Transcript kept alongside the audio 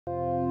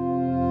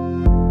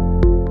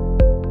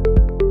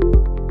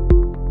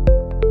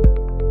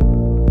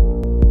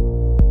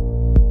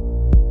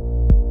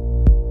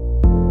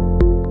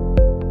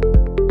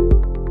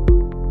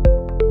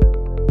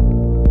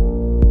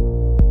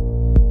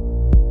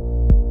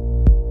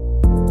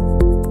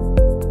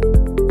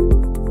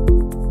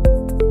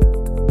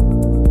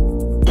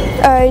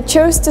I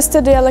chose to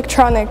study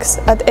electronics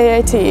at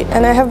AIT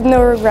and I have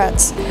no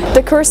regrets.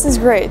 The course is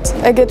great,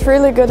 I get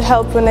really good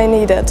help when I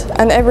need it,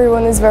 and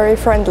everyone is very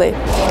friendly.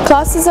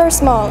 Classes are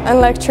small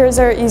and lectures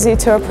are easy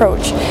to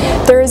approach.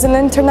 There is an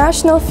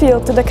international feel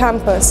to the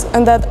campus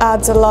and that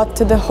adds a lot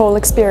to the whole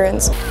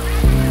experience.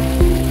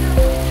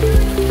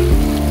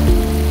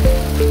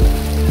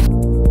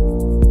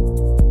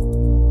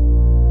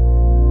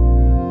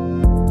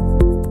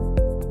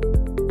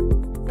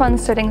 Fun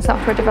studying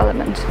software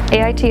development.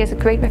 AIT has a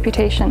great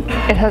reputation.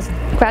 It has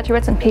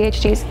graduates and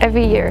PhDs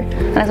every year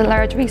and has a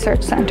large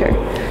research centre.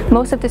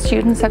 Most of the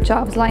students have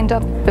jobs lined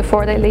up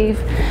before they leave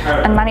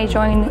and many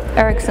join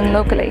Ericsson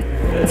locally.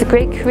 It's a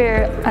great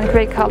career and a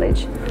great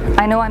college.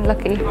 I know I'm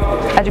lucky.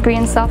 A degree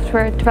in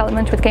software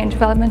development with game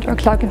development or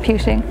cloud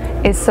computing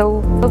is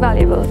so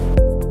valuable.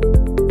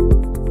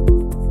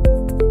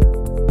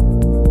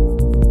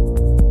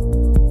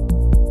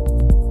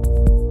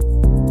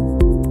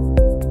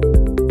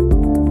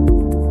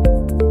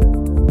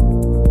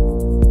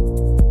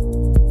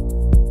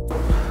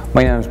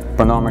 My name is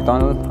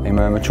McDonald. I'm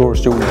a mature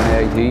student in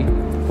AIT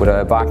with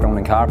a background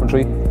in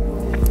carpentry.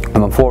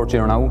 I'm in 4th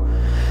year now,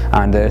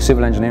 and the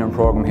civil engineering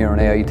programme here in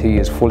AIT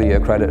is fully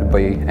accredited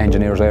by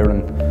Engineers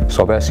Ireland,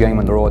 so basically I'm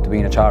on the road to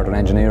being a chartered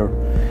engineer.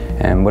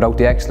 Without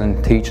the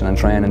excellent teaching and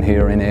training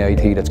here in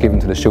AIT that's given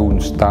to the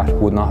students, that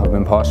would not have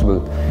been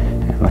possible.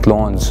 At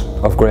loans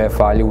of great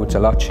value, it's a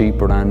lot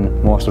cheaper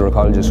than most of the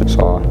colleges,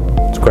 so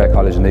it's a great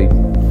college indeed.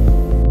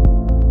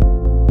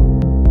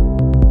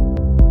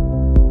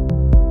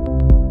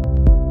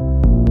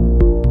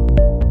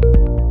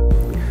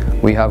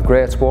 We have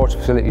great sports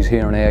facilities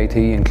here in AIT,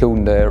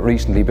 including the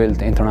recently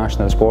built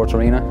International Sports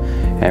Arena.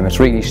 It's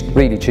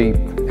really cheap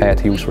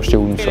to use for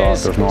students, so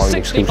there's no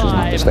excuses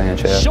not to stay in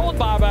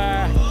shape.